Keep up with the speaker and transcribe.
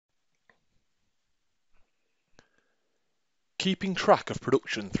Keeping track of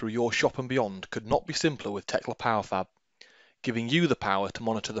production through your shop and beyond could not be simpler with Tekla PowerFab, giving you the power to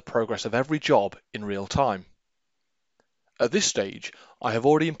monitor the progress of every job in real time. At this stage, I have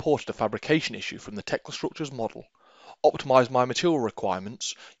already imported a fabrication issue from the Tekla Structures model, optimized my material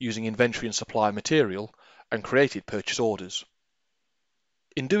requirements using inventory and supply material, and created purchase orders.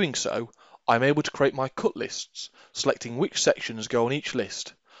 In doing so, I am able to create my cut lists, selecting which sections go on each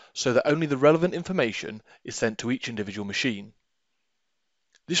list, so that only the relevant information is sent to each individual machine.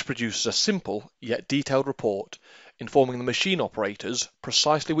 This produces a simple yet detailed report informing the machine operators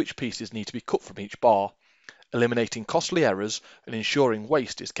precisely which pieces need to be cut from each bar, eliminating costly errors and ensuring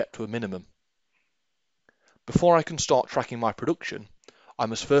waste is kept to a minimum. Before I can start tracking my production, I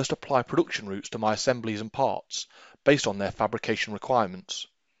must first apply production routes to my assemblies and parts based on their fabrication requirements.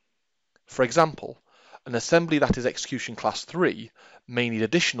 For example, an assembly that is execution class 3 may need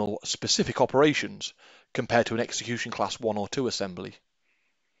additional specific operations compared to an execution class 1 or 2 assembly.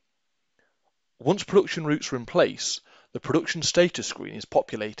 Once production routes are in place, the production status screen is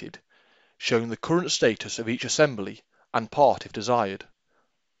populated, showing the current status of each assembly and part if desired.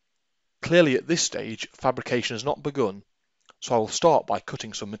 Clearly at this stage, fabrication has not begun, so I will start by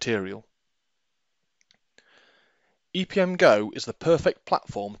cutting some material. EPM Go is the perfect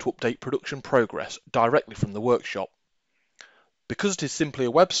platform to update production progress directly from the workshop. Because it is simply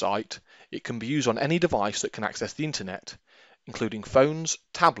a website, it can be used on any device that can access the internet, including phones,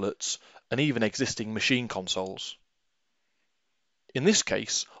 tablets, and even existing machine consoles. In this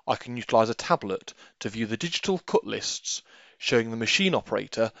case, I can utilize a tablet to view the digital cut lists, showing the machine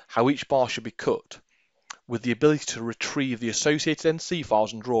operator how each bar should be cut, with the ability to retrieve the associated NC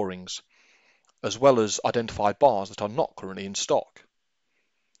files and drawings, as well as identify bars that are not currently in stock.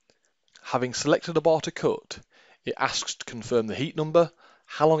 Having selected a bar to cut, it asks to confirm the heat number,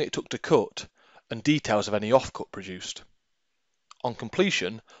 how long it took to cut, and details of any off-cut produced. On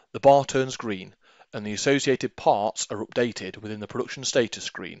completion, the bar turns green, and the associated parts are updated within the production status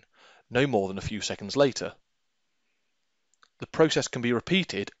screen, no more than a few seconds later. The process can be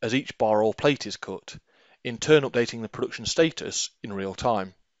repeated as each bar or plate is cut, in turn updating the production status in real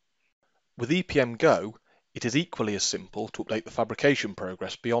time. With EPM Go, it is equally as simple to update the fabrication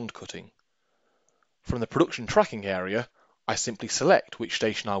progress beyond cutting. From the production tracking area, I simply select which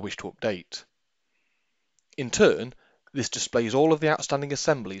station I wish to update. In turn, this displays all of the outstanding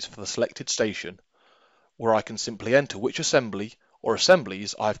assemblies for the selected station, where I can simply enter which assembly or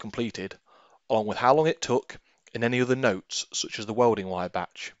assemblies I have completed, along with how long it took and any other notes such as the welding wire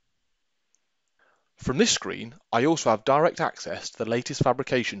batch. From this screen, I also have direct access to the latest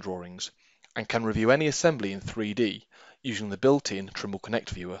fabrication drawings and can review any assembly in 3D using the built-in Trimble Connect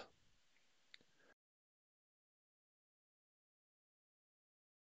viewer.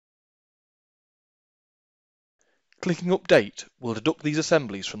 Clicking Update will deduct these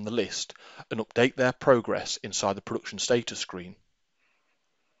assemblies from the list and update their progress inside the production status screen.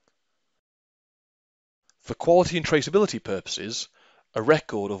 For quality and traceability purposes, a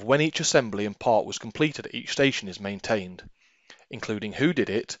record of when each assembly and part was completed at each station is maintained, including who did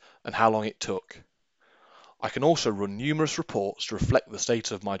it and how long it took. I can also run numerous reports to reflect the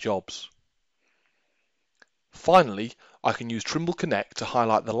status of my jobs. Finally, I can use Trimble Connect to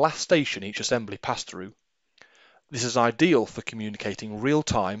highlight the last station each assembly passed through. This is ideal for communicating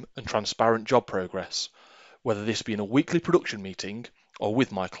real-time and transparent job progress, whether this be in a weekly production meeting or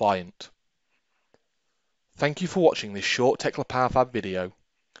with my client. Thank you for watching this short Tekla PowerFab video.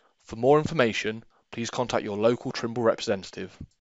 For more information, please contact your local Trimble representative.